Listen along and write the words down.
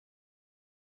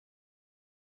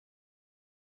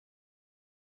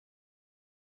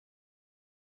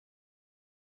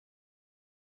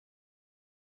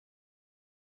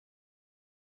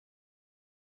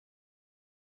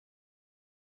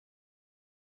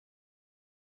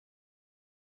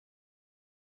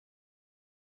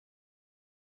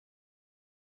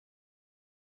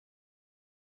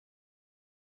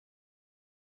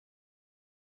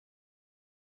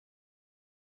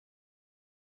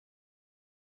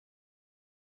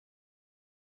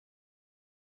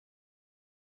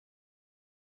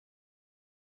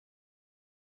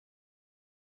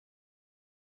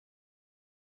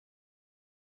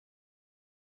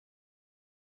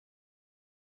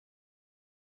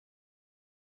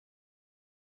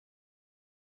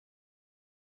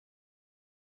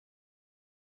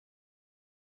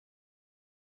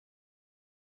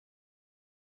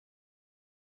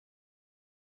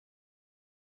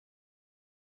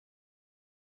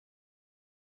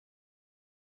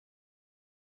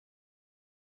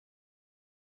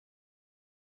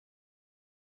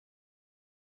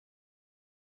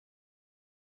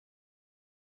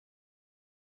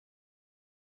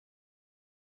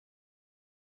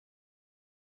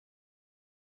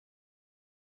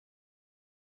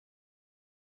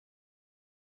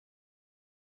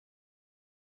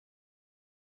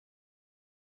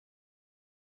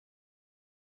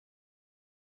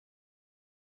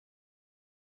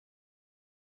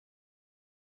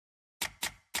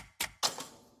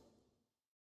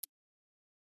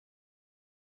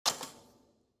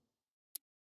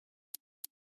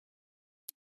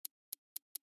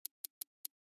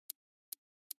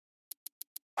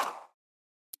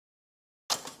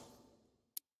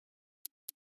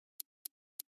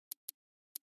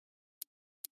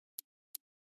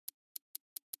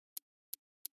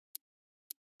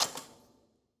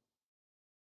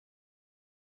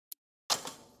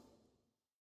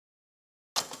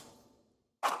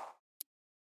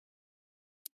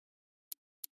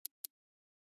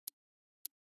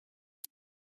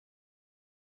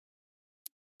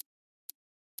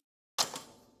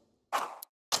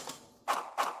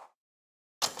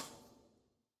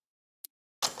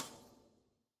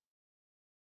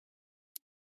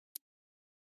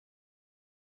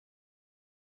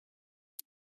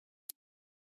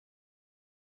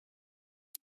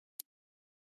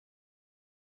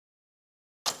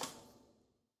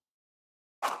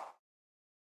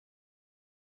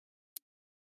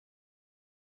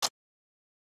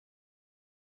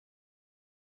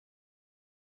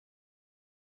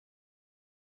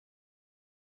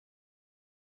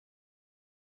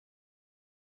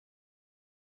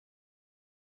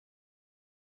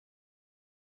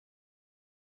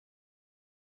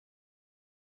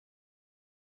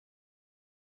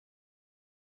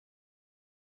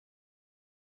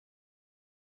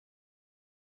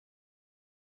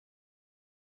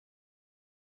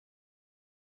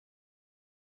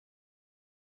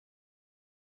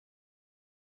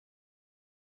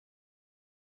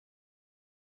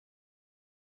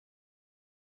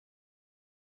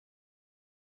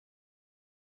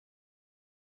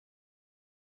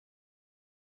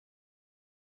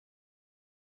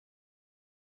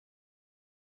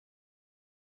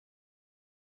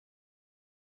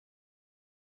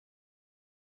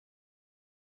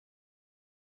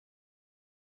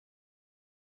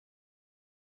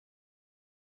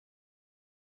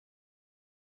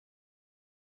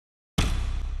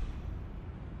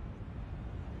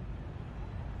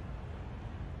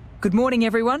Good morning,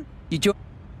 everyone. The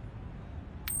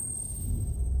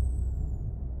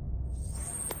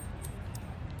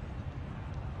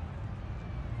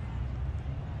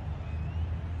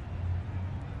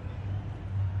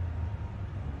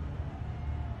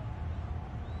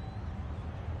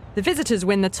visitors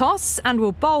win the toss and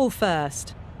will bowl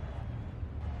first.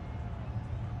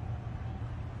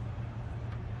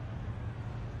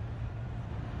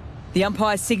 The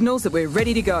umpire signals that we're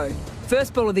ready to go.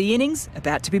 First ball of the innings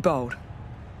about to be bowled.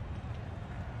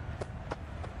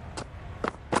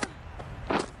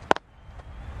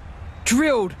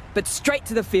 Drilled, but straight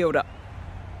to the fielder.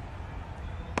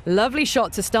 Lovely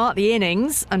shot to start the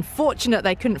innings. Unfortunate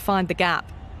they couldn't find the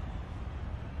gap.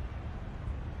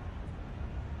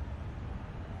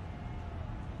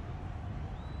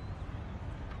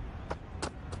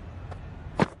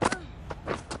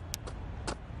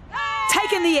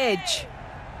 Taken the edge.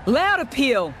 Loud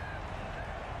appeal.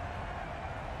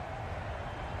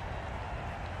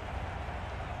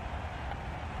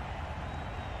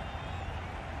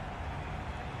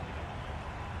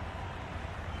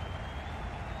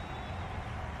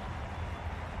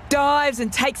 Dives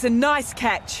and takes a nice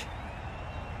catch.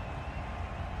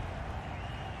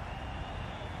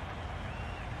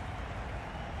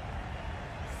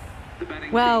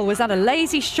 Well, was that a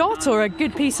lazy shot or a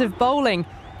good piece of bowling?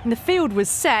 The field was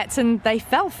set and they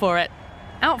fell for it.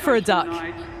 Out for a duck.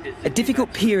 A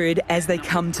difficult period as they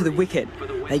come to the wicket.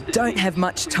 They don't have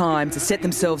much time to set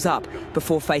themselves up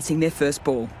before facing their first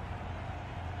ball.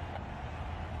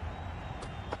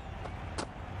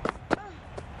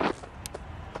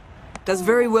 Does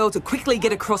very well to quickly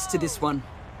get across to this one.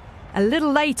 A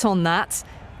little late on that.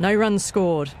 No runs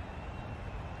scored.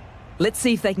 Let's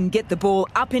see if they can get the ball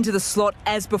up into the slot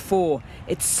as before.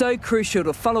 It's so crucial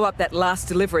to follow up that last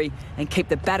delivery and keep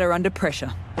the batter under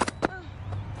pressure.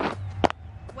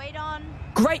 Wait on.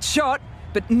 Great shot,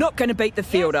 but not going to beat the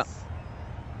fielder. Yes.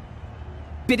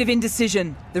 Bit of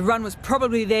indecision. The run was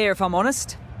probably there, if I'm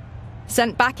honest.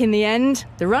 Sent back in the end.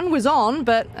 The run was on,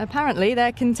 but apparently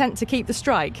they're content to keep the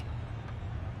strike.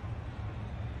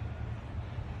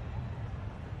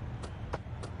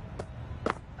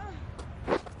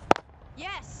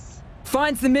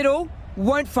 Finds the middle,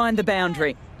 won't find the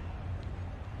boundary.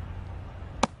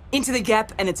 Into the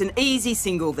gap, and it's an easy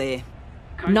single there.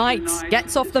 Knight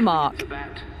gets off the mark.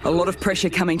 A lot of pressure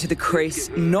coming to the crease.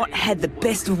 Not had the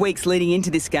best of weeks leading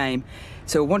into this game,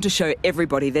 so we want to show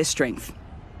everybody their strength.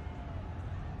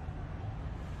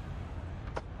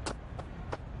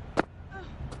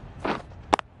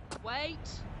 Wait.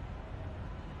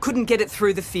 Couldn't get it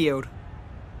through the field.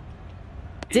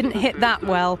 Didn't hit that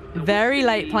well. Very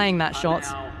late playing that shot.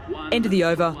 End of the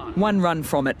over, 1 run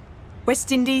from it. West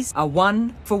Indies are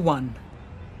 1 for 1.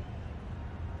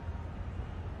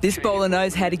 This bowler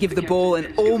knows how to give the ball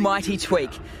an almighty tweak.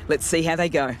 Let's see how they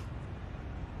go.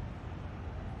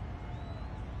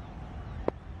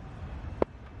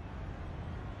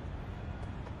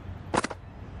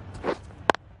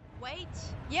 Wait.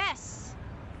 Yes.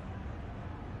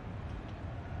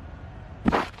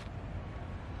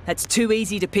 That's too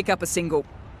easy to pick up a single.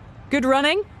 Good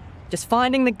running. Just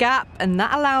finding the gap, and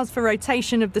that allows for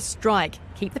rotation of the strike.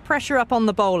 Keep the pressure up on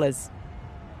the bowlers.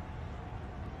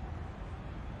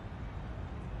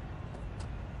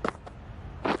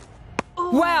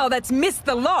 Wow, that's missed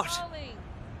the lot.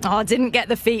 Oh, didn't get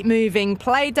the feet moving.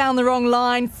 Played down the wrong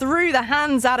line, threw the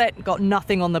hands at it, got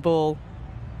nothing on the ball.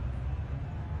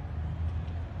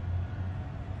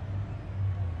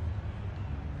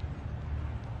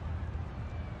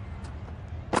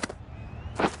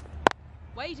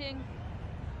 Waiting.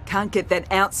 Can't get that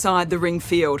outside the ring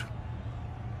field.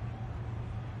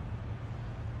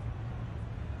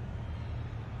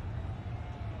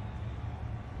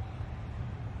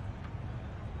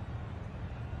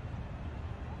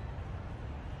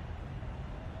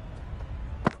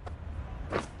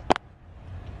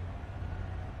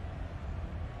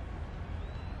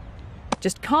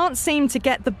 Just can't seem to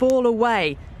get the ball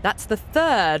away. That's the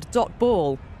 3rd dot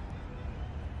ball.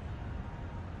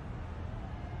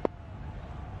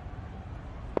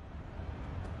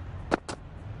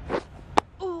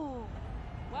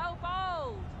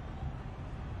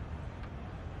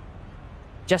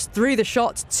 Just threw the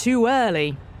shot too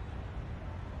early.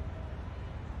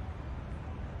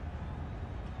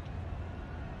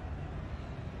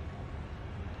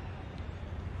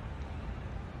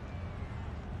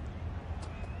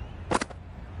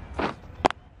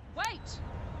 Wait.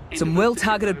 Some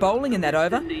well-targeted bowling in that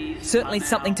over. Certainly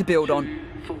something to build on.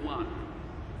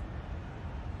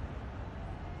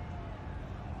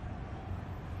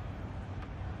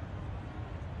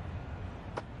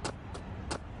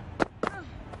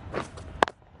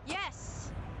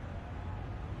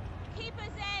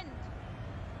 Keeper's end.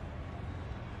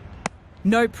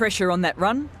 No pressure on that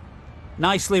run.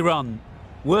 Nicely run,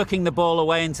 working the ball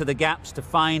away into the gaps to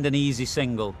find an easy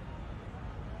single.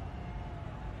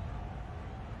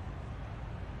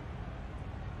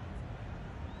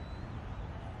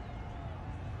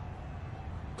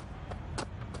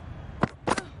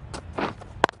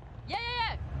 Yeah.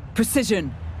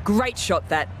 Precision. Great shot,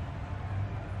 that.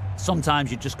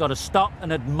 Sometimes you just got to stop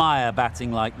and admire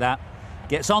batting like that.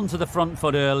 Gets onto the front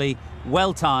foot early,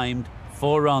 well timed,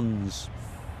 4 runs.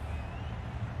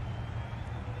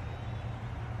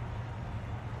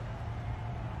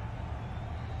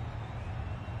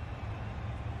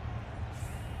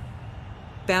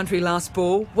 Boundary last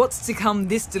ball. What's to come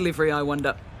this delivery, I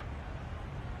wonder?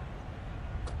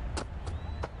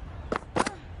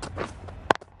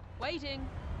 Waiting.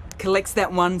 Collects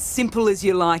that one, simple as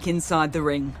you like, inside the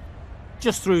ring.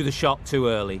 Just threw the shot too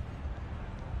early.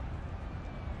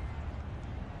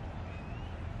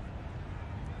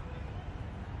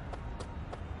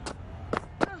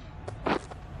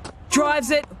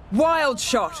 Drives it. Wild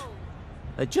shot.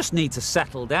 They just need to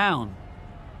settle down.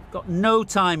 Got no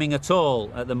timing at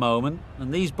all at the moment,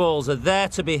 and these balls are there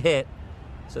to be hit.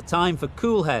 So time for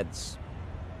cool heads.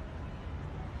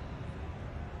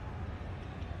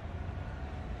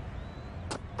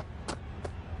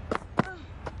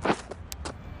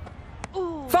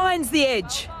 Finds the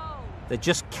edge. They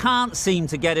just can't seem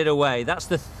to get it away. That's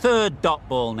the 3rd dot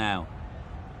ball now.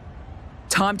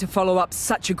 Time to follow up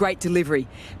such a great delivery.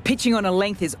 Pitching on a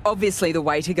length is obviously the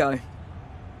way to go.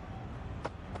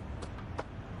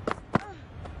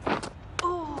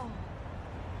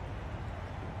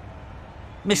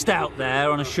 Missed out there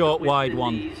on a short wide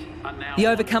one. The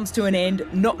over comes to an end,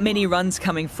 not many runs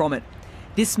coming from it.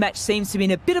 This match seems to be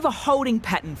in a bit of a holding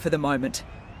pattern for the moment.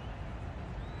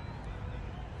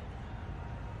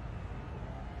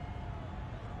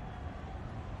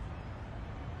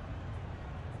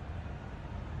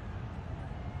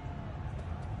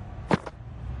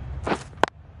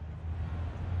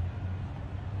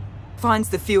 Finds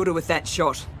the fielder with that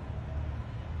shot.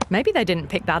 Maybe they didn't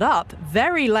pick that up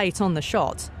very late on the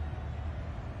shot.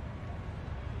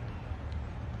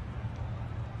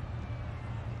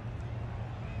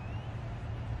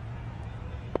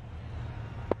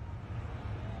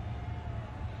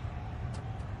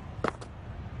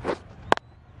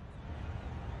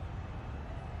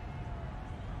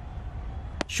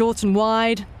 Short and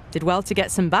wide. Did well to get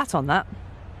some bat on that.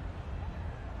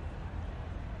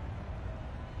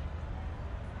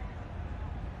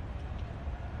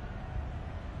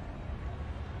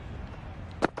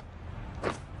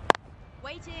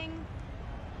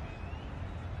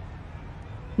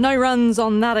 No runs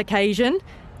on that occasion.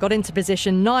 Got into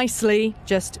position nicely,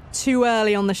 just too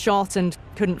early on the shot and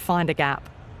couldn't find a gap.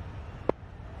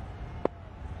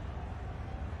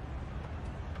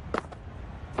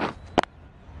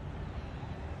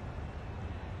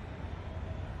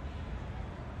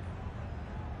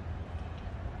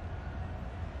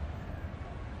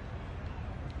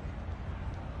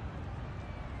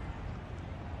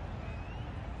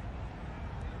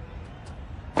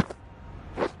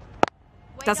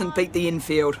 Doesn't beat the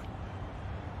infield.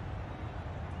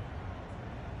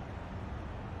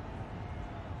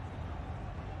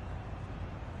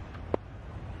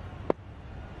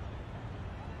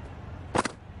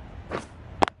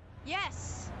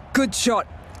 Yes. Good shot,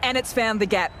 and it's found the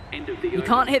gap. You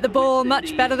can't hit the ball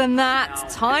much better than that.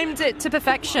 Timed it to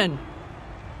perfection.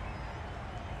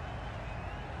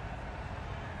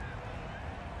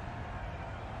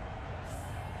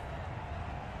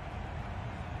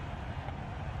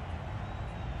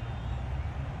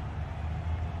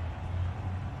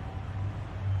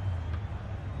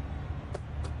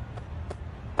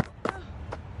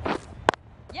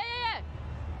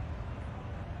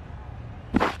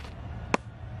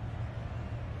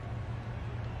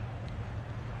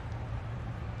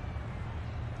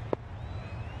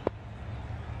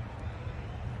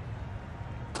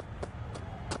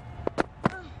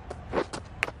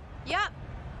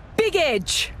 Big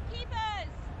edge. Keepers.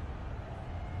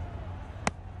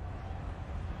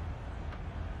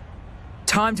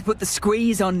 Time to put the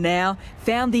squeeze on now.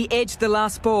 Found the edge the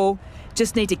last ball.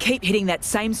 Just need to keep hitting that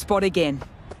same spot again.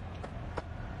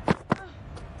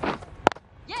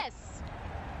 Yes.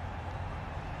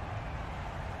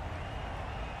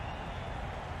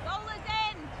 Bowler's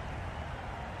end.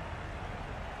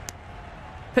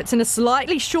 Puts in a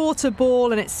slightly shorter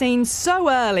ball and it seems so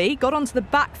early. Got onto the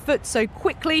back foot so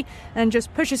quickly and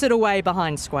just pushes it away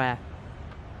behind square.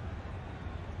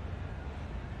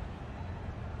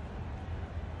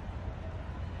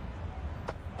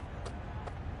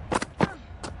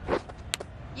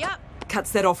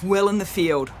 cuts that off well in the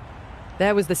field.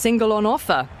 There was the single on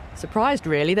offer. Surprised,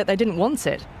 really, that they didn't want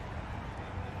it.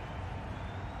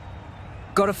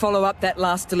 Got to follow up that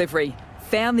last delivery.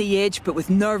 Found the edge, but with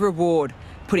no reward,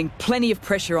 putting plenty of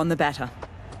pressure on the batter.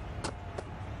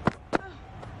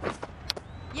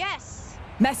 Yes.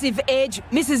 Massive edge,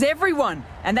 misses everyone,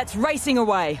 and that's racing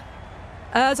away.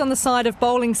 Errs on the side of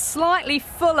bowling slightly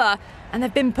fuller, and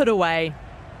they've been put away.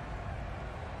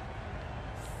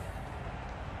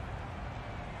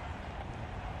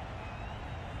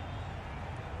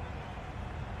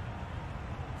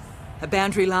 A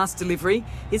boundary last delivery.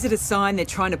 Is it a sign they're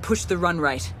trying to push the run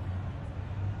rate?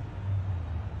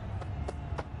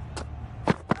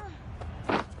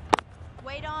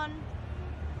 Wait on.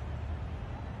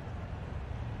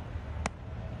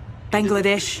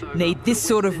 Bangladesh need this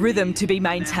sort of rhythm to be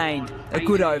maintained. A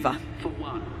good over.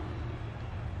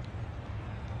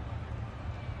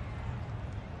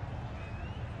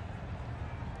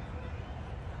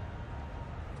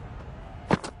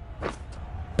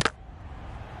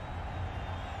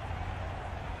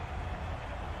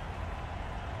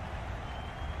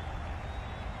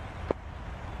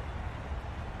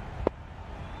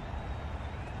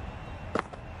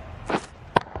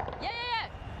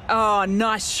 Oh,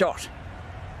 nice shot.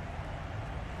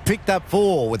 Picked up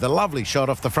 4 with a lovely shot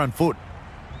off the front foot.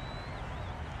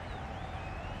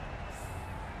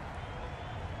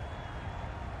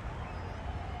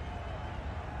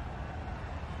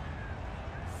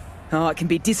 Oh, it can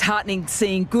be disheartening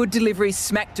seeing good deliveries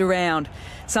smacked around.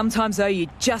 Sometimes, though, you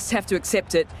just have to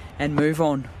accept it and move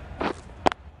on.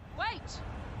 Wait.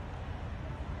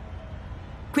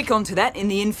 Quick onto that in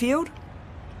the infield.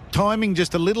 Timing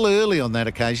just a little early on that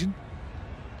occasion.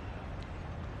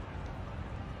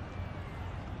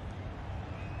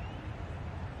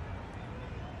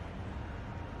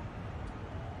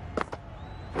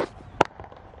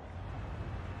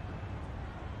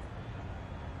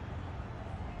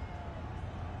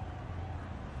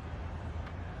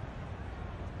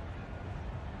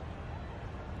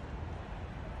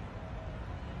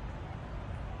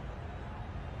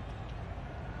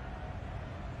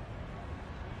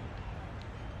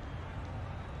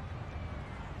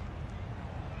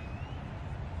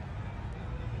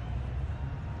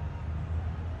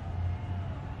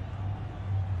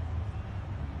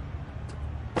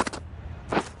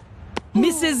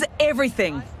 Misses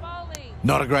everything. Nice bowling.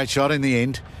 Not a great shot in the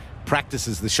end.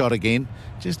 Practices the shot again.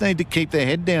 Just need to keep their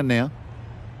head down now.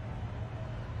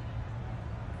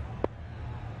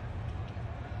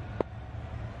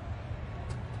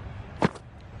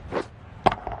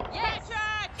 Yes.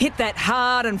 Hit that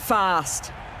hard and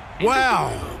fast.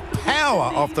 Wow! Power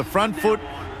off the front foot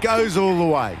goes all the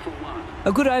way.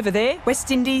 A good over there. West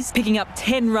Indies picking up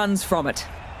 10 runs from it.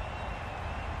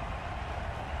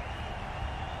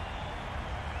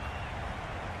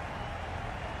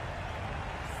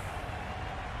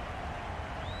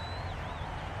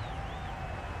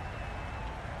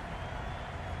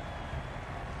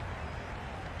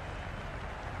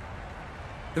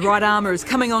 The right armour is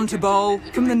coming on to bowl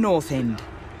from the north end.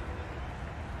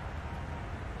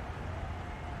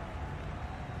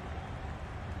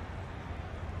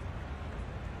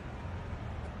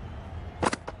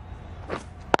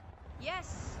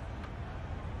 Yes.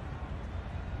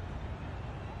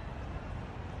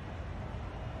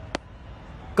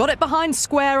 Got it behind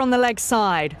square on the leg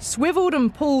side. Swiveled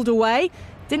and pulled away.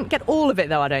 Didn't get all of it,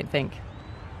 though, I don't think.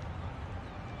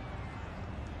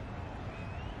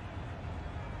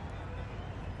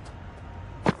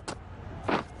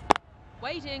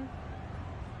 Waiting.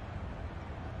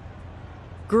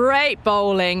 Great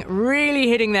bowling, really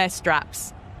hitting their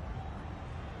straps.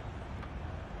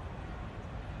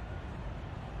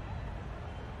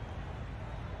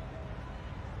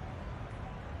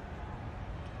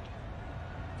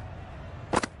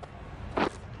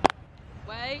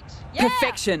 Wait. Yeah.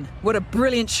 Perfection. What a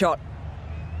brilliant shot.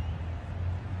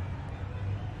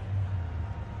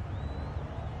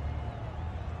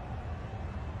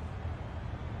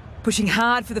 Pushing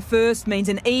hard for the first means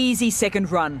an easy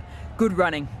second run. Good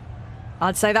running.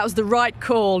 I'd say that was the right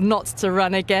call not to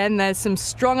run again. There's some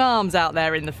strong arms out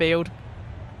there in the field.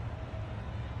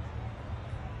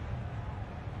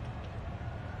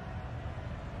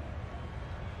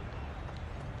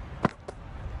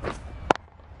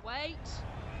 Wait.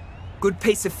 Good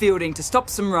piece of fielding to stop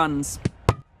some runs.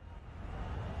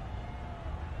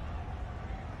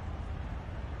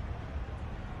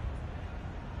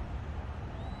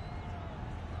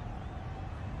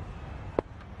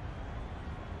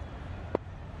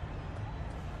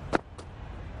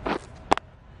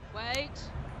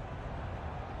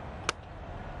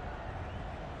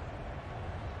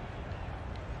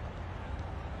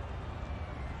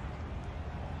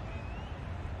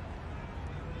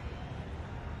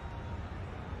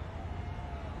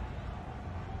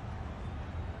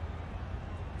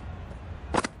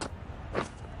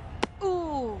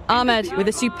 Ahmed with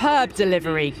a superb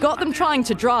delivery. Got them trying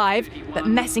to drive, but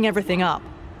messing everything up.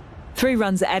 3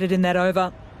 runs are added in that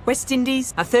over. West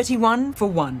Indies are 31 for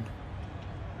 1.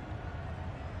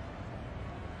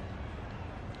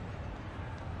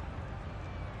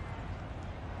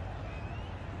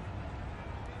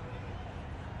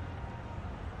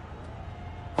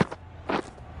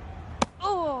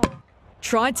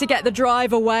 Tried to get the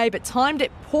drive away, but timed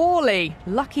it poorly.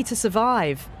 Lucky to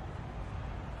survive.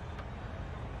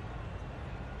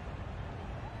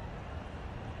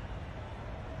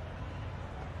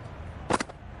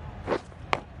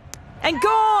 And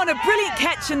gone! A brilliant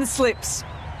catch in the slips.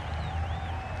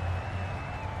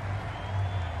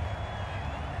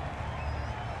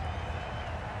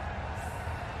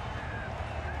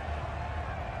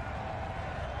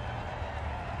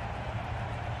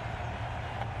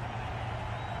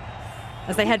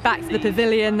 As they head back to the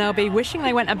pavilion, they'll be wishing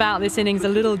they went about this innings a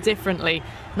little differently.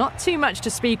 Not too much to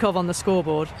speak of on the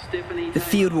scoreboard. The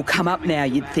field will come up now,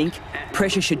 you'd think.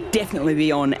 Pressure should definitely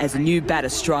be on as a new batter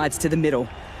strides to the middle.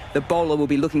 The bowler will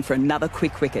be looking for another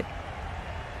quick wicket.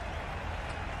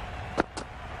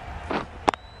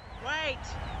 Wait.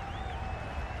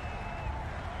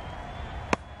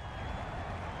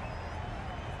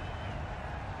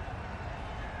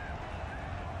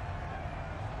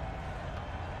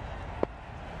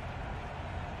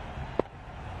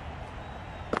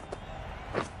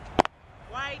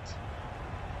 Wait.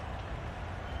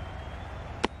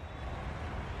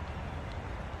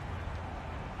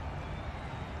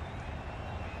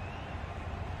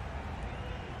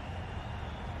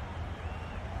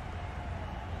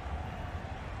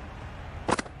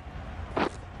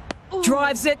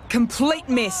 Drives it, complete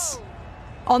miss.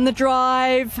 On the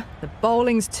drive. The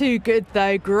bowling's too good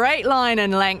though. Great line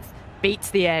and length. Beats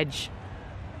the edge.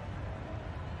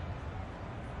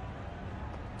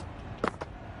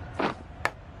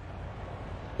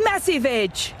 Massive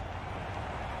edge.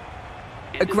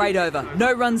 A great over.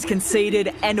 No runs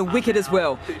conceded and a wicket as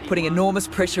well, putting enormous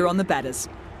pressure on the batters.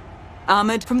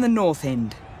 Ahmed from the north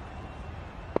end.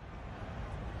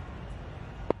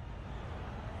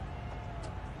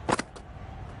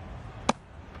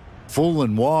 Full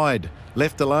and wide,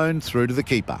 left alone through to the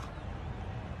keeper.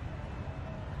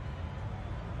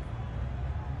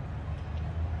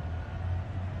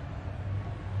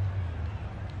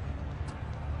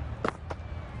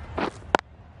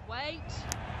 Wait.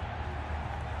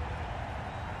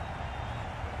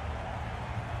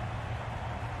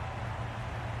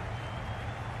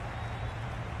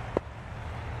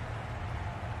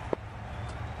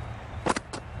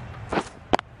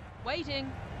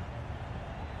 Waiting.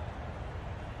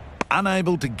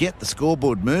 Unable to get the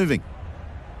scoreboard moving.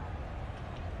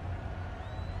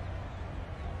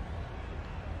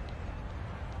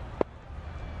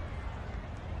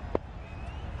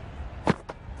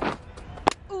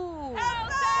 Ooh.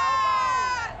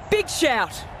 Big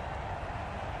shout.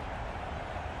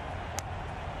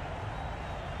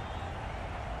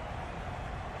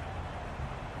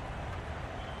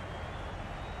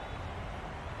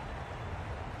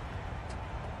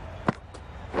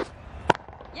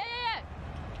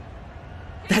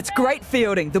 That's great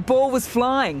fielding. The ball was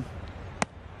flying.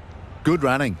 Good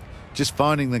running. Just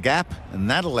finding the gap, and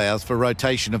that allows for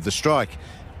rotation of the strike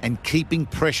and keeping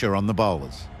pressure on the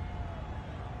bowlers.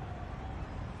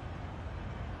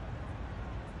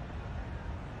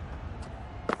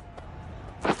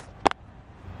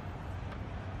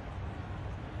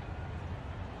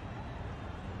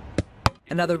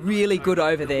 Another really good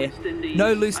over there.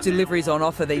 No loose deliveries on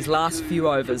offer these last few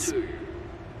overs.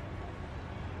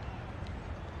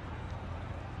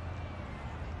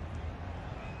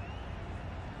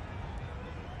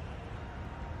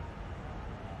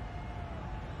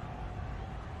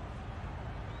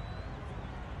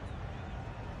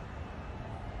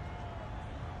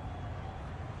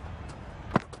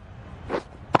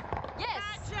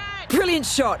 Brilliant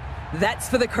shot. That's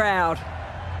for the crowd.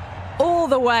 All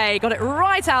the way. Got it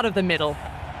right out of the middle.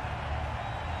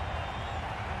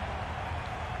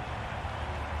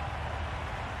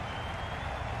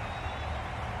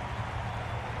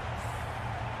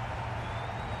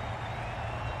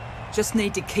 Just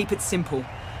need to keep it simple.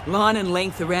 Line and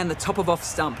length around the top of off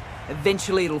stump.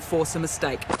 Eventually it'll force a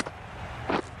mistake.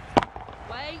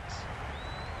 Wait.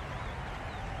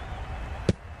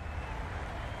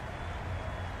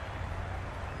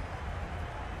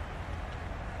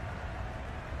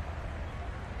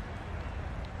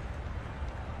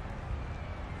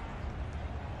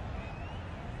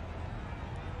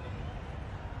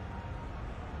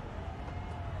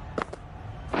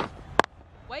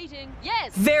 Waiting.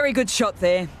 Yes. Very good shot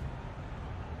there.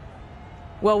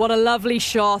 Well, what a lovely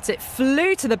shot. It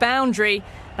flew to the boundary.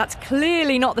 That's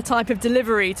clearly not the type of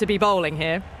delivery to be bowling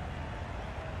here.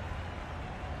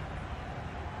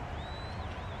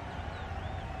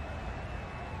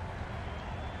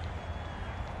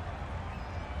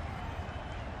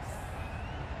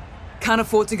 Can't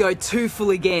afford to go too full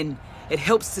again. It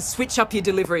helps to switch up your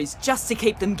deliveries just to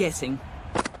keep them guessing.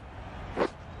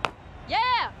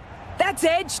 Yeah! That's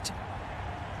edged!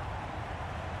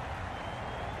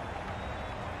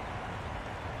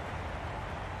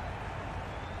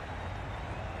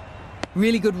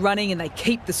 Really good running and they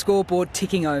keep the scoreboard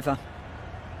ticking over.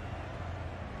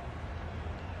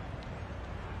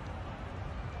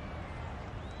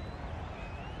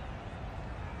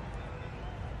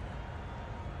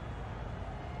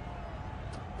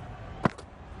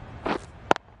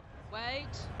 Wait.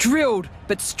 Drilled,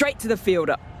 but straight to the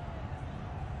fielder.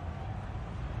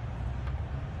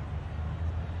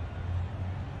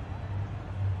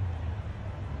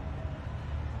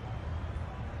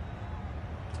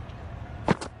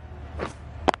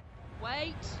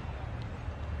 Wait.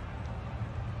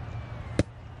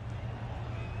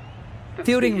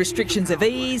 Fielding restrictions have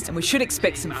eased and we should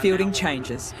expect some fielding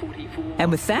changes.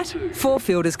 And with that, 4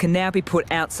 fielders can now be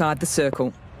put outside the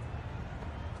circle.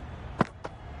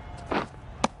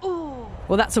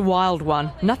 Well, that's a wild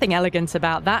one. Nothing elegant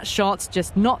about that shot,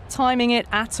 just not timing it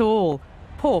at all.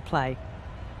 Poor play.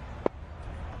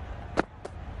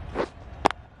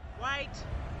 Wait.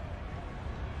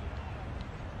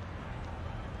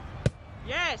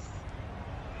 Yes.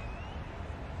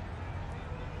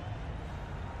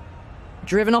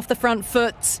 Driven off the front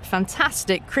foot.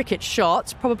 Fantastic cricket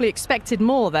shot. Probably expected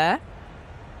more there.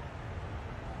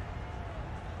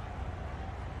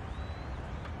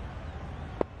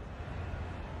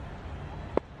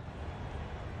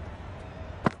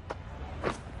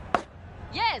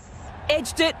 Yes!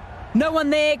 Edged it. No one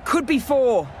there. Could be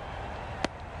 4.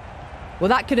 Well,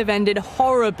 that could have ended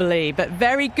horribly, but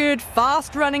very good.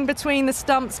 Fast running between the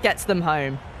stumps gets them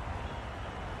home.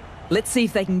 Let's see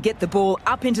if they can get the ball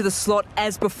up into the slot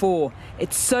as before.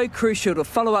 It's so crucial to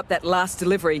follow up that last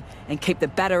delivery and keep the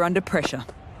batter under pressure.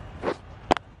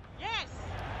 Yes.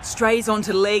 Strays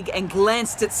onto leg and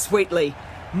glanced it sweetly.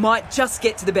 Might just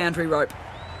get to the boundary rope.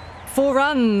 4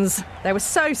 runs. They were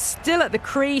so still at the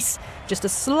crease. Just a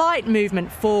slight movement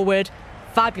forward.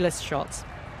 Fabulous shots.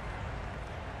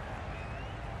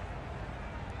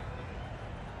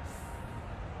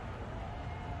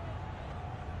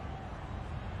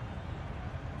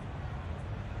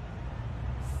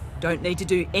 Don't need to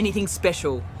do anything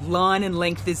special. Line and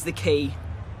length is the key.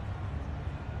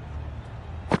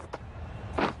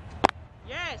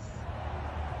 Yes.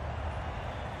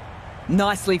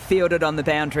 Nicely fielded on the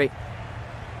boundary.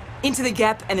 Into the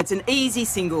gap and it's an easy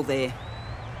single there.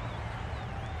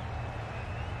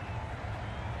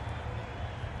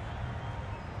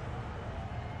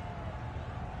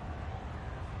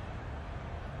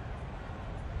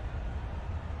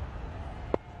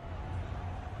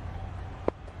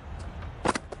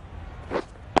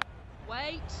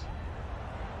 Wait.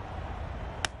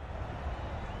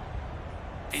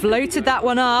 Floated that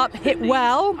one up, hit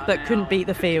well, but couldn't beat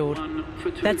the field.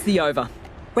 That's the over.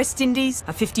 West Indies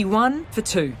are 51 for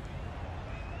 2.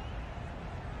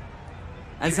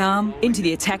 Azam into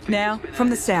the attack now from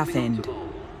the south end.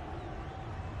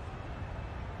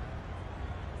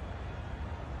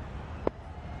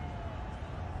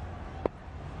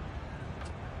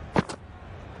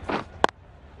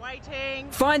 Waiting.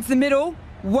 Finds the middle,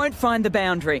 won't find the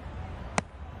boundary.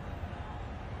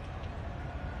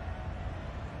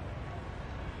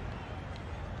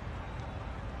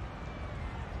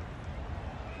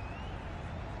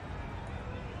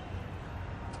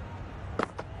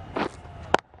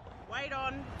 Wait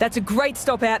on. That's a great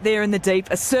stop out there in the deep,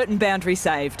 a certain boundary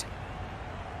saved.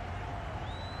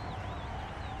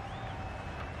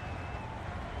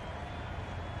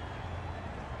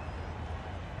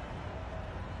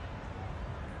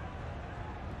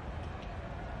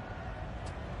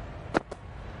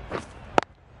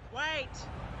 Wait.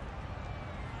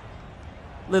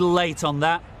 Little late on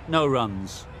that, no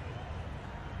runs.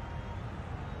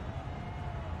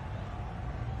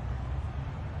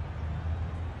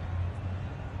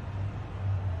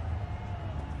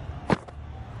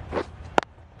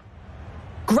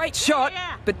 Great shot,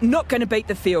 but not going to beat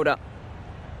the fielder.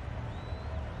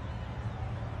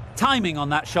 Timing on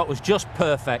that shot was just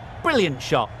perfect. Brilliant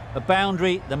shot. A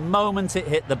boundary the moment it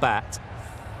hit the bat.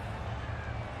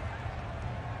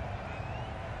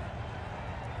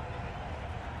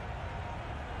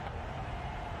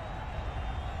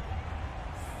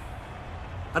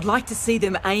 I'd like to see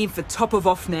them aim for top of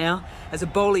off now. As a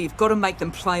bowler, you've got to make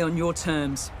them play on your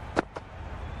terms.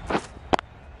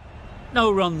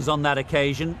 No runs on that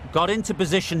occasion. Got into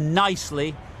position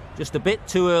nicely, just a bit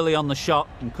too early on the shot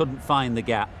and couldn't find the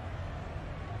gap.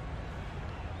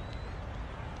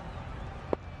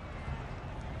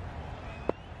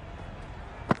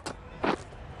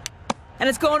 And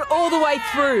it's gone all the way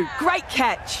through. Great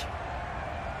catch.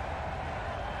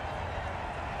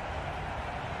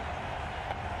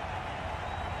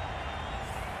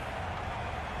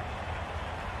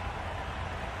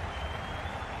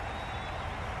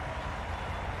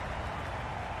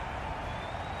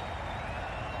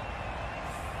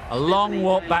 A long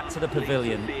walk back to the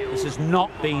pavilion. This has not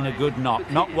been a good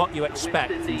knock, not what you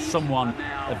expect from someone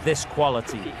of this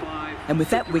quality. And with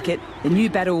that wicket, the new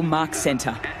batter will mark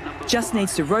centre. Just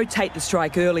needs to rotate the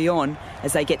strike early on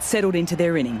as they get settled into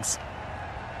their innings.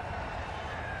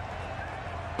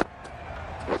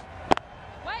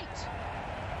 Wait.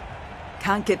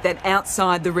 Can't get that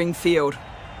outside the ring field.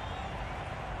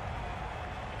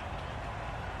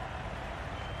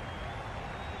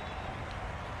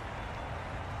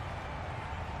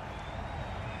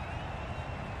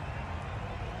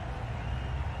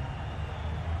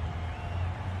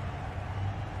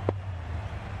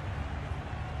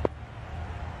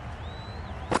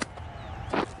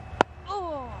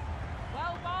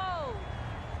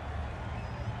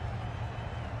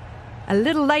 A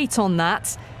little late on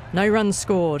that. No runs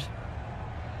scored.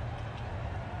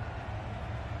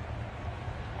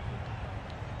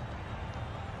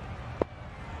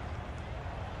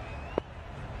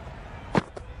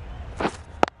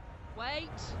 Wait.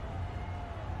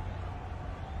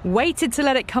 Waited to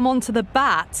let it come onto the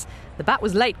bat. The bat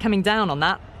was late coming down on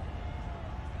that.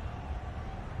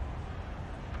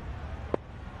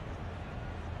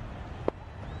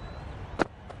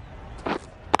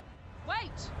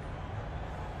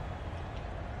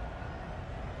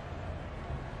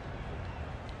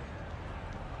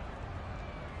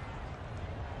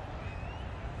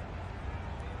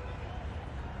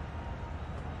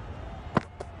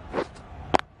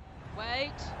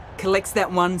 Collects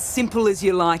that one, simple as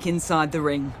you like, inside the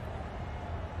ring.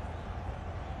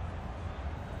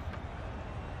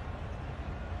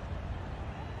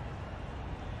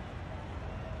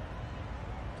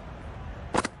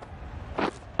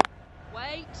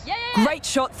 Wait. Yeah! Great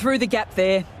shot through the gap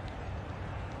there.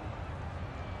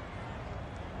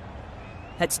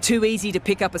 That's too easy to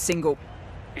pick up a single.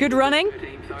 Good running,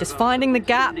 just finding the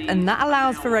gap, and that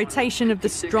allows for rotation of the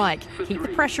strike. Keep the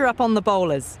pressure up on the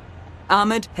bowlers.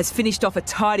 Ahmed has finished off a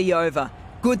tidy over.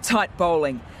 Good tight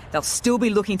bowling. They'll still be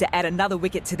looking to add another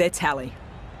wicket to their tally.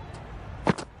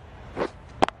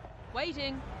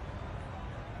 Waiting.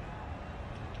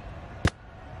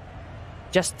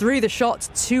 Just threw the shot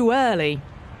too early.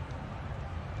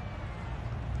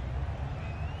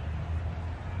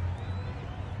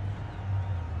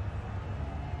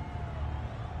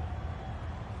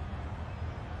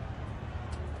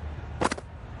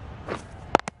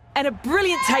 And a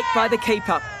brilliant take by the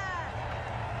keeper.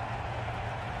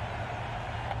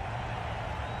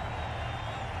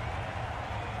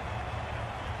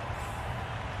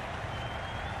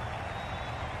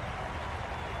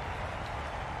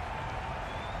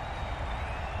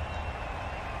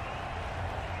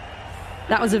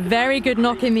 That was a very good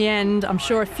knock in the end. I'm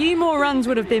sure a few more runs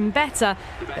would have been better,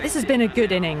 but this has been a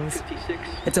good innings.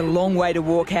 It's a long way to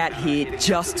walk out here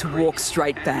just to walk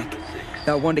straight back.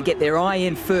 They'll want to get their eye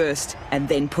in first and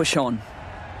then push on.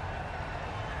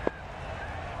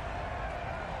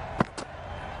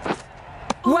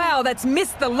 Wow, that's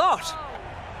missed the lot.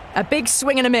 A big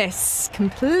swing and a miss.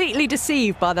 Completely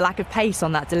deceived by the lack of pace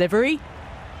on that delivery.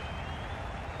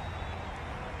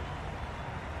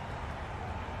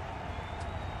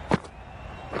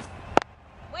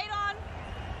 Wait on.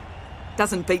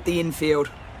 Doesn't beat the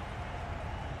infield.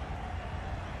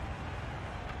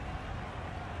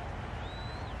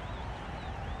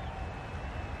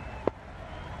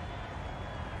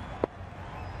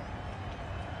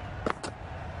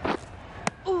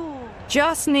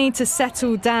 Just need to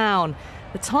settle down.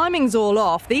 The timing's all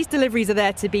off. These deliveries are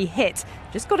there to be hit.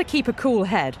 Just got to keep a cool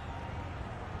head.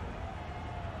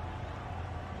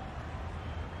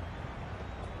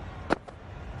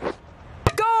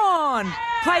 Gone!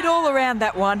 Played all around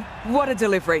that one. What a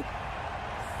delivery.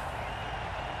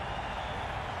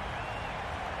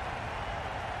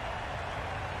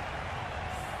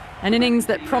 An innings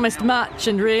that promised much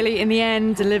and really, in the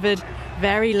end, delivered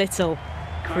very little.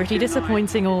 Pretty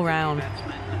disappointing all round.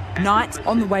 Knight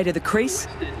on the way to the crease.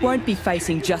 Won't be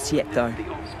facing just yet, though.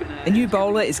 A new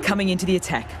bowler is coming into the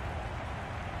attack.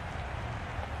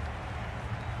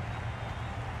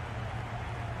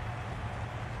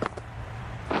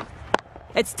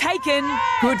 It's taken.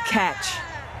 Good catch.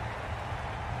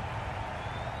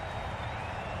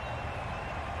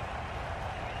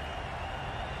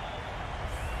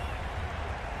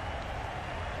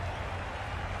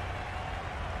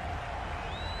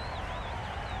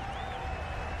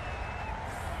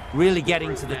 Really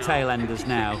getting to the tail enders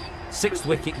now. 6th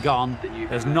wicket gone.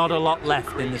 There's not a lot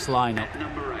left in this lineup.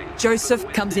 Joseph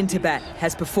comes into bat,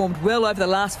 has performed well over the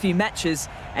last few matches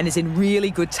and is in really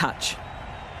good touch.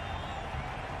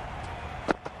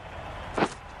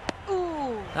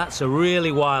 That's a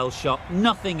really wild shot.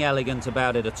 Nothing elegant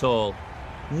about it at all.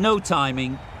 No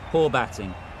timing, poor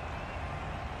batting.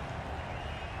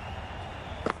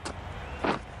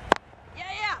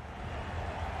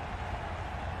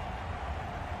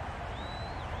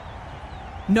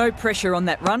 No pressure on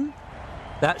that run.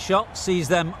 That shot sees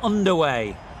them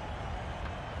underway.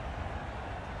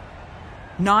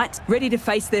 Knight ready to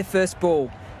face their first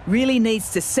ball. Really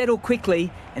needs to settle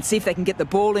quickly and see if they can get the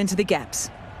ball into the gaps.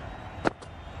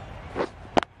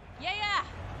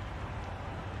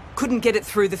 Couldn't get it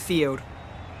through the field.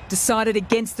 Decided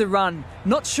against the run.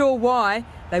 Not sure why.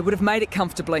 They would have made it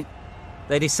comfortably.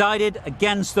 They decided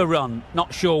against the run.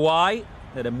 Not sure why.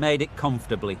 They'd have made it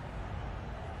comfortably.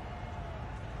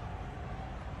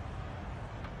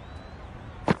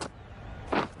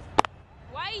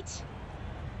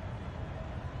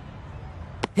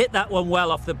 Hit that one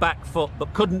well off the back foot,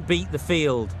 but couldn't beat the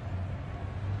field.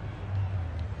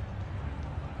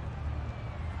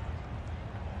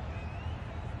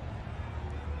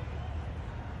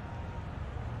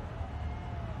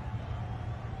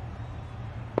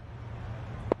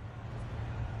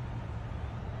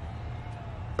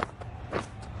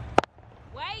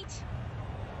 Wait.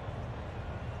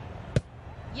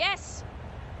 Yes.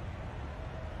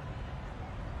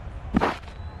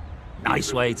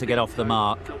 Nice way to get off the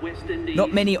mark.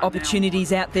 Not many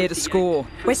opportunities out there to score.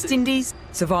 West Indies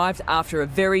survived after a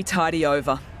very tidy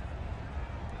over.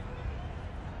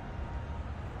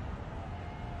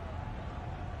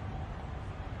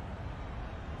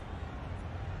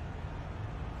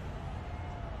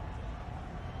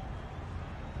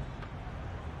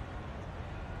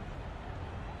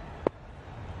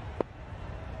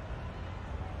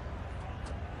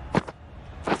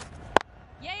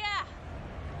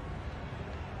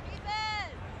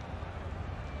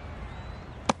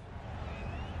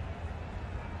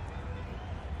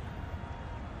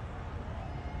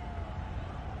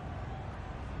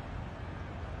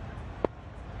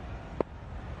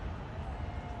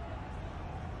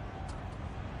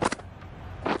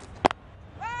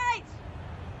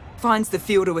 Finds the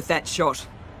fielder with that shot.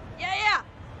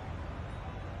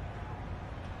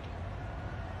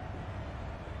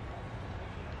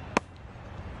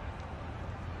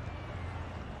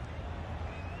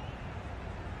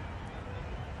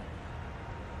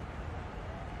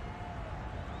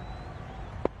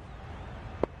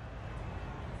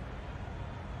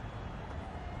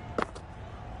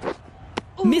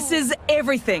 Misses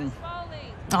everything.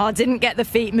 Oh, didn't get the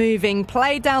feet moving,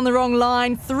 played down the wrong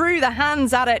line, threw the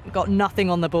hands at it, got nothing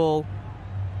on the ball.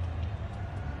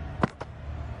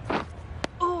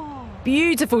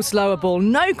 Beautiful slower ball,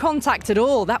 no contact at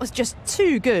all, that was just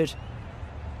too good.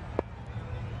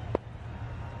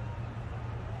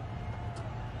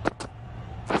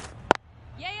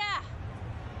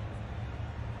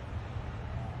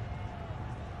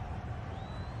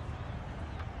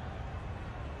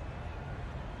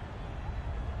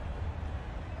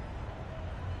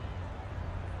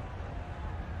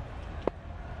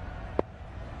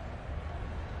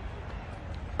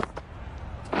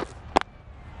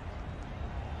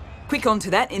 Quick onto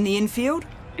that in the infield.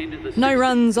 No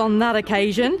runs on that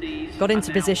occasion. Got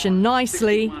into position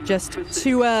nicely, just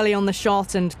too early on the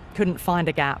shot and couldn't find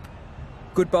a gap.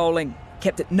 Good bowling.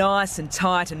 Kept it nice and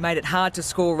tight and made it hard to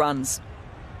score runs.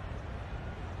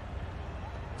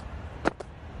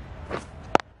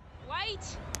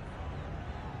 Wait.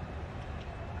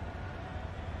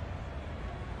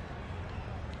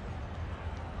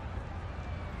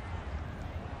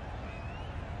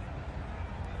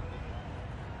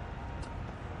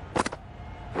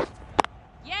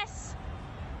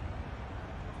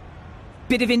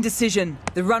 Bit of indecision.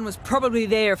 The run was probably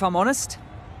there, if I'm honest.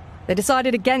 They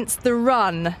decided against the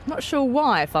run. Not sure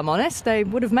why, if I'm honest. They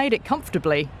would have made it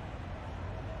comfortably.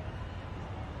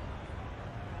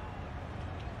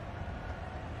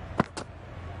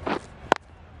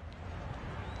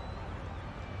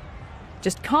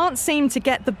 Just can't seem to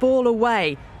get the ball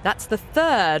away. That's the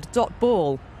third dot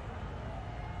ball.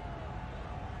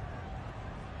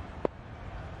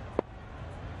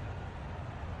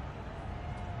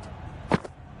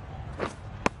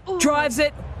 Drives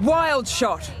it Wild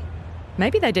shot.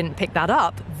 Maybe they didn't pick that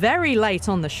up very late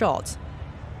on the shot.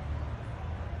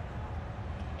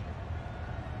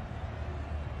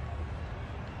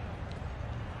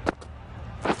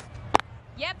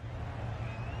 Yep.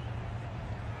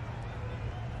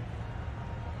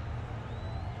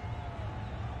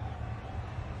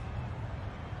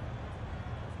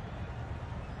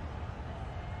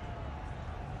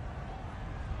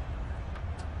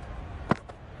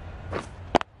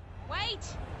 Wait.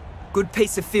 Good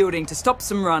piece of fielding to stop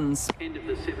some runs.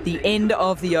 The end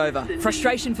of the over.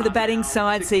 Frustration for the batting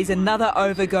side sees another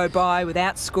over go by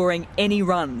without scoring any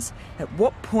runs. At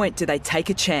what point do they take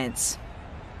a chance?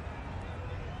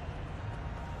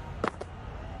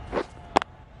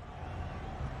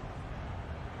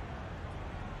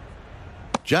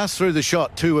 Just threw the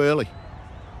shot too early.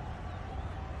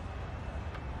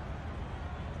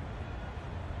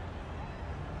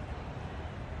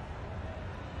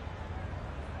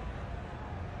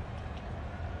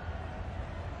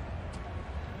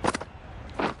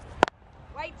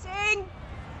 Waiting.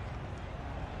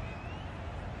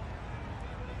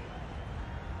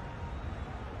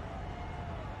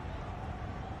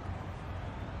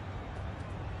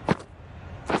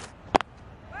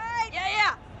 Wait.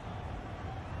 Yeah.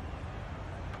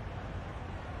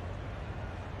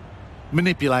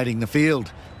 Manipulating the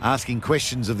field, asking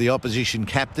questions of the opposition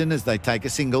captain as they take a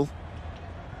single.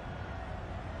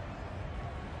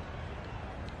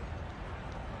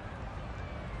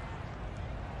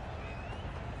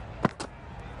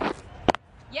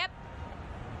 Yep.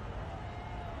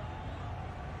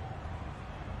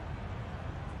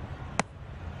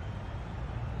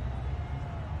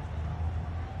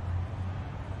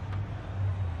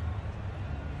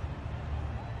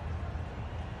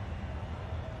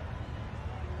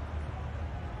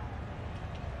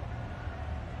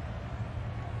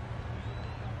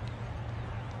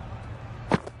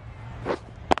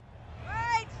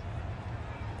 Wait.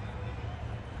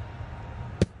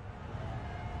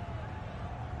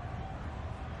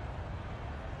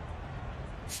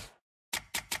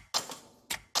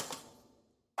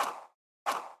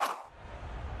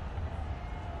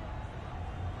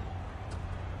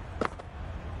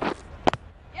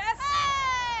 Yes.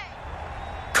 Hey!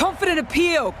 Confident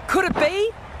appeal. Could it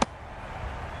be?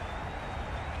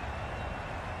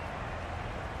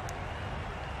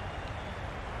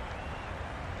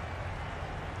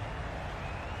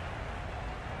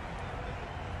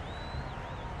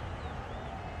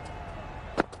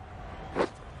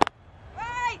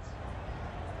 Wait.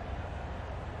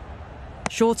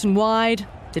 Short and wide.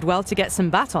 Did well to get some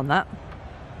bat on that.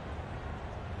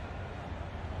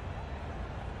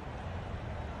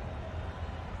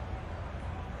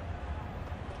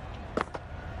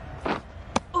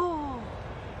 Oh.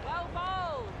 Well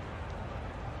bowled.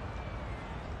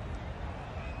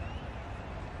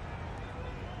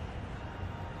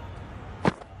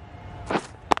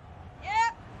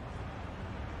 Yep.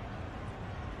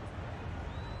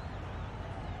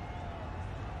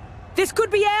 This could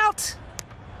be out.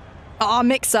 Ah,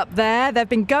 mix up there. They've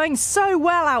been going so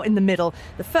well out in the middle.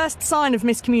 The first sign of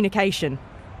miscommunication.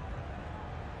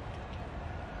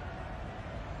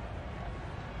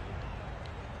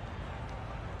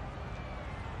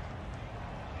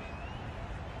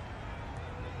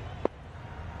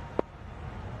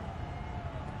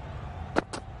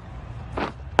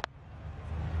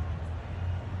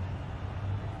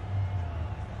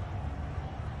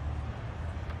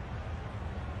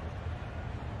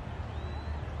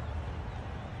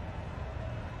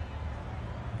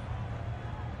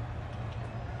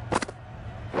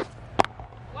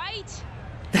 Wait.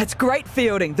 That's great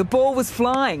fielding. The ball was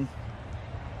flying.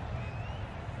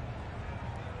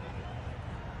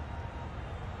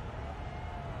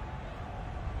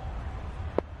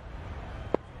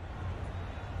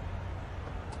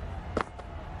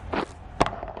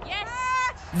 Yes.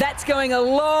 That's going a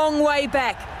long way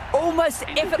back. Almost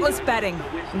effortless batting.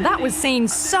 That was seen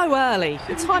so early.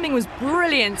 The timing was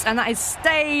brilliant and that is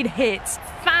stayed hits.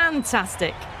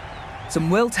 Fantastic. Some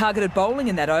well-targeted bowling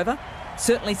in that over.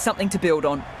 Certainly something to build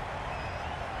on.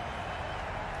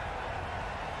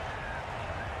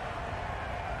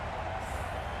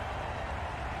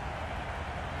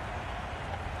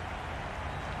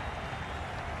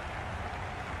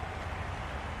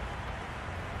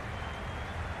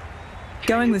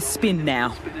 Going with spin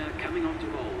now.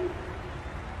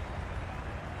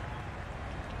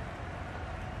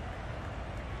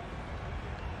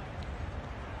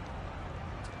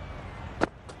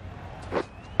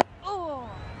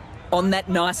 On that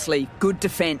nicely. Good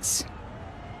defence.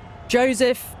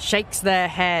 Joseph shakes their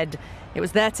head. It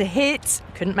was there to hit,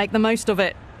 couldn't make the most of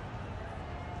it.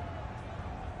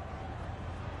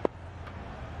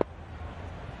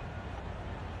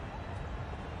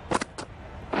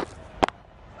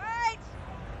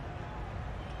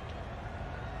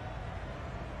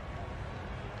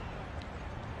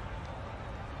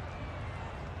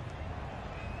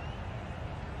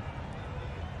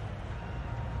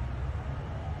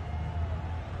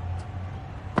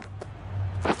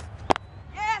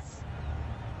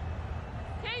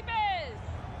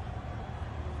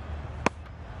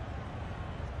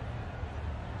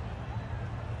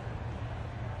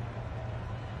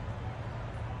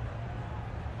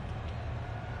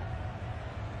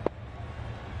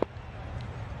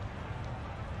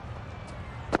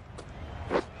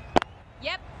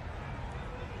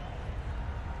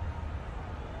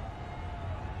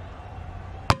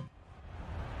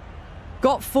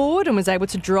 Got forward and was able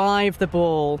to drive the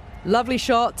ball. Lovely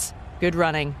shot, good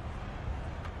running.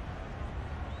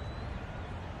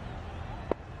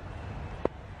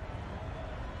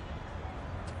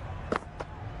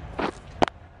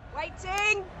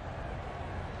 Waiting.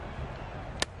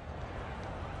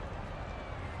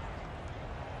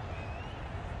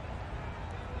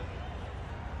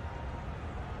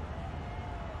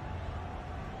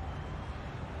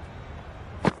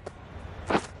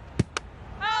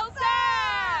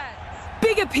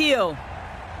 Big appeal.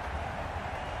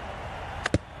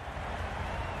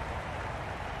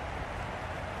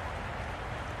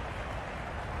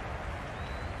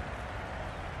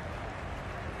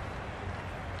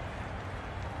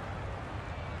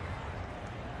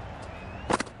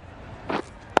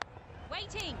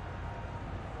 Waiting.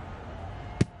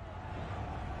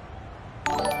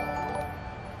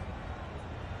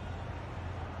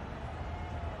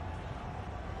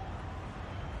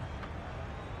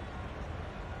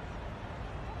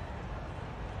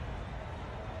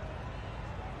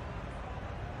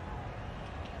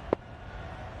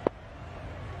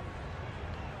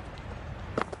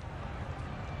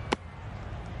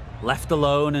 Left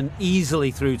alone and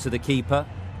easily through to the keeper.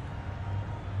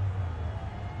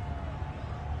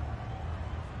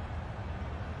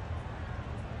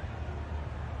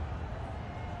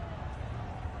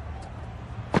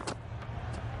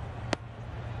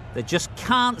 They just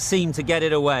can't seem to get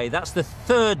it away. That's the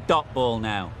third dot ball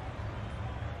now.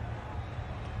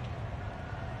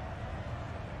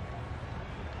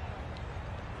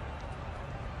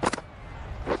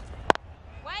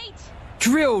 Wait.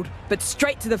 Drilled, but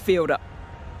straight to the fielder.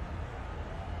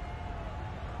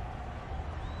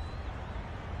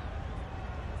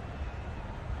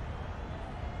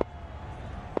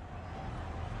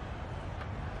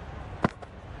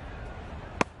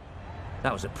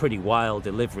 That was a pretty wild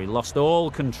delivery, lost all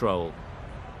control.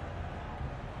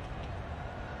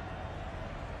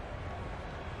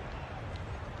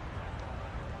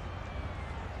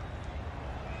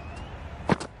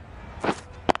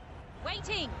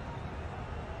 Waiting.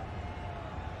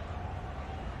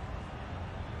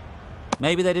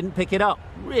 Maybe they didn't pick it up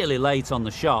really late on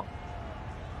the shot.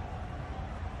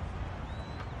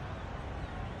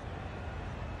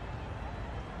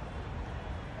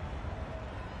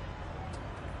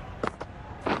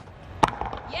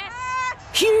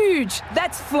 Huge!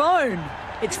 That's flown!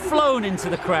 It's flown into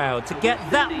the crowd. To get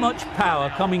that much power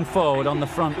coming forward on the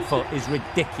front foot is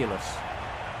ridiculous.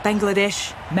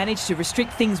 Bangladesh managed to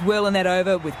restrict things well in that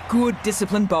over with good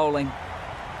disciplined bowling.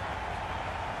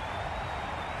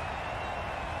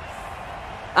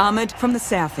 Ahmed from the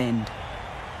south end.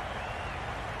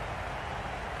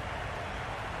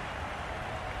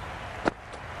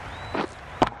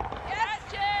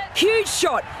 Huge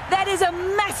shot! That is a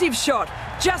massive shot!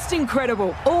 Just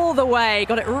incredible. All the way,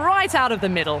 got it right out of the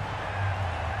middle.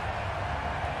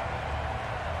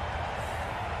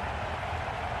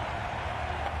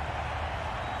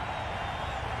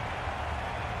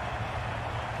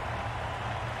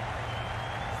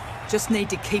 Just need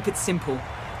to keep it simple.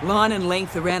 Line and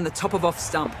length around the top of off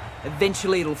stump.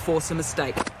 Eventually it'll force a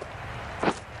mistake.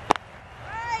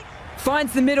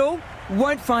 Finds the middle,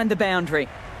 won't find the boundary.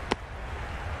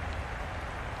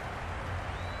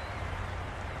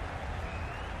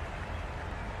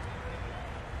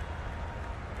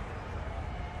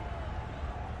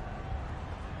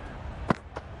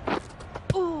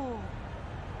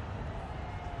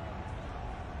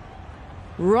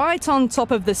 Right on top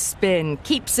of the spin,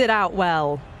 keeps it out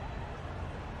well.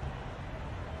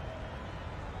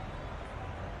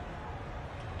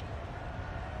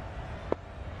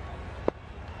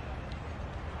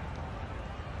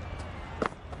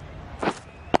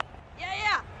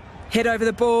 Head over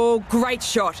the ball, great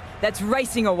shot. That's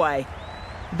racing away.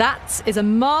 That is a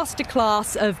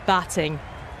masterclass of batting.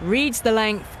 Reads the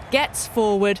length, gets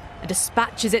forward and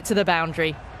dispatches it to the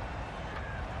boundary.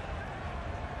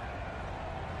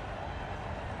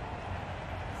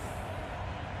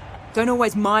 Don't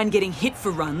always mind getting hit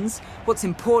for runs. What's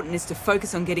important is to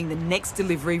focus on getting the next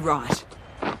delivery right.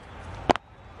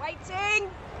 Waiting.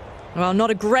 Well,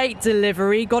 not a great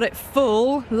delivery, got it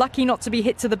full. Lucky not to be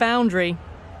hit to the boundary.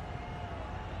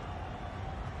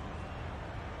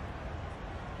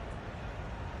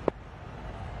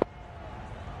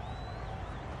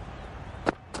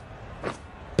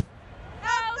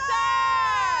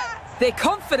 They're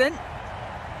confident.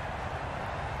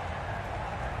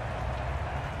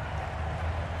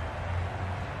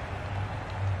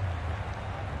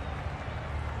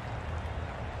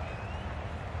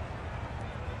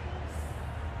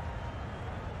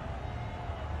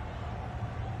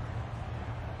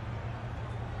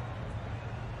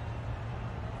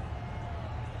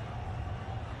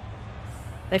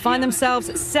 They find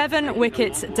themselves 7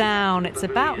 wickets down. It's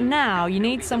about now you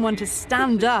need someone to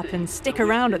stand up and stick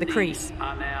around at the crease.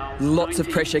 Lots of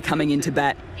pressure coming into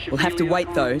bat. We'll have to wait,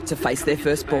 though, to face their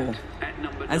first ball.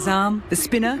 Azam, the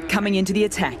spinner, coming into the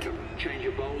attack. Change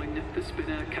of bowling, the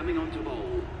spinner coming on to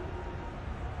bowl.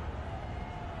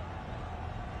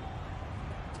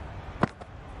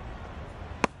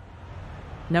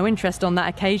 No interest on that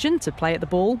occasion to play at the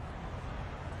ball.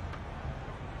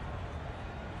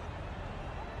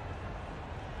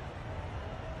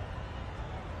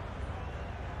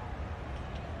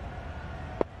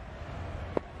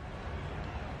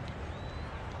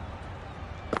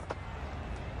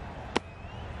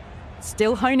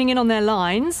 Still honing in on their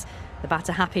lines. The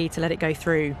batter happy to let it go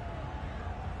through.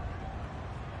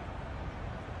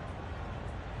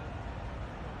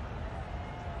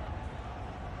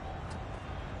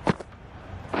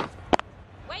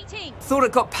 Waiting. Thought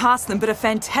it got past them, but a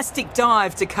fantastic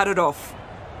dive to cut it off.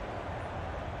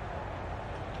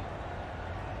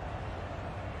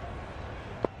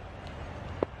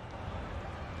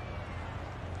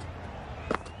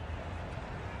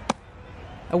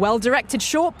 A well-directed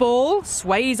short ball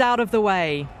sways out of the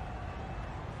way.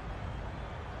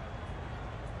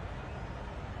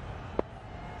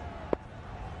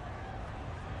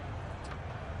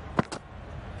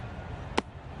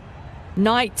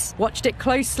 Knight watched it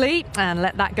closely and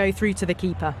let that go through to the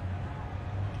keeper.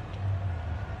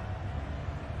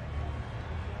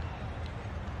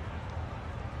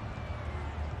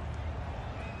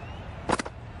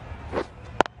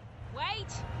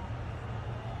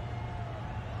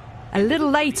 A little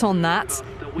late on that.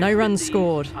 No runs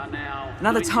scored.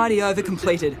 Another tidy over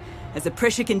completed. As the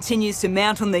pressure continues to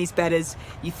mount on these batters,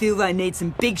 you feel they need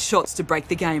some big shots to break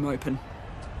the game open.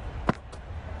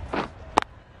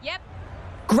 Yep.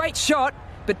 Great shot,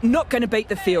 but not going to beat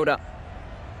the fielder.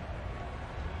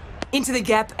 Into the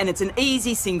gap, and it's an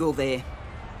easy single there.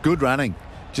 Good running.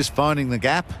 Just finding the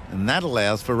gap, and that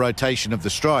allows for rotation of the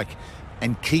strike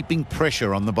and keeping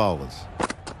pressure on the bowlers.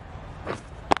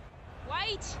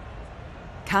 Wait.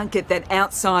 Can't get that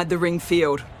outside the ring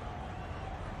field.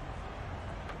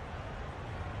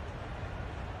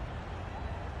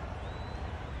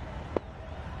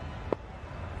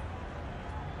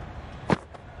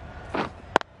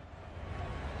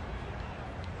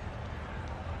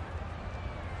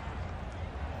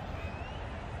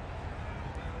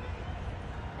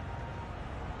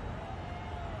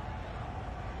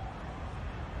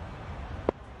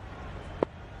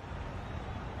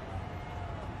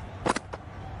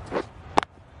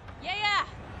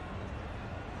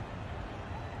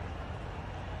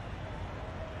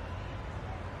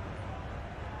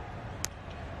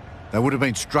 They would have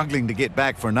been struggling to get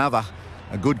back for another.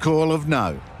 A good call of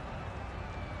no.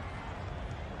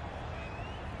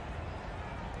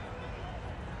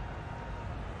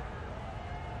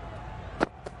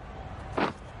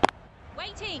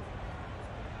 Waiting.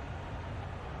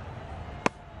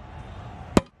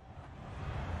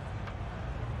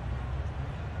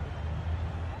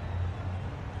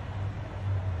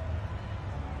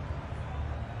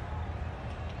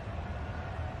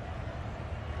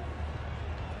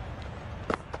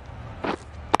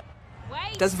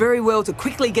 Does very well to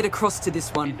quickly get across to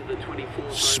this one.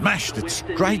 Smashed it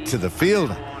straight to the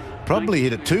fielder. Probably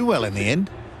hit it too well in the end.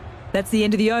 That's the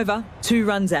end of the over. 2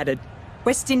 runs added.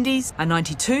 West Indies are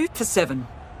 92 for 7.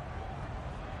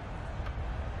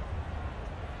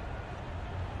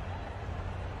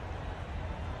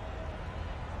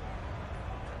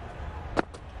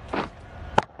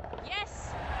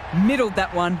 Middled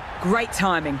that one. Great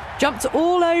timing. Jumped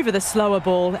all over the slower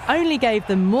ball. It only gave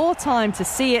them more time to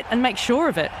see it and make sure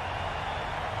of it.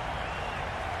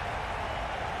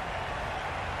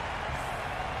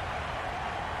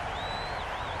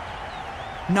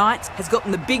 Knight has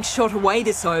gotten the big shot away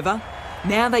this over.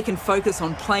 Now they can focus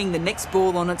on playing the next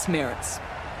ball on its merits.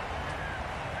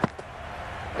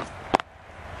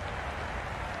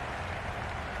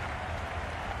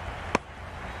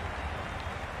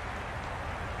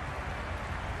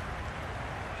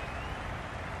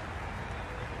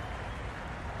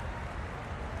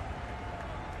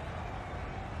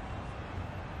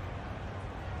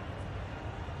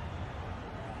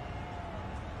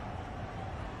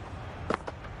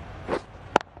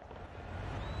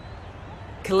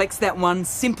 Collects that one,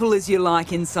 simple as you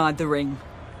like, inside the ring.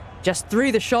 Just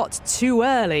threw the shot too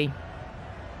early.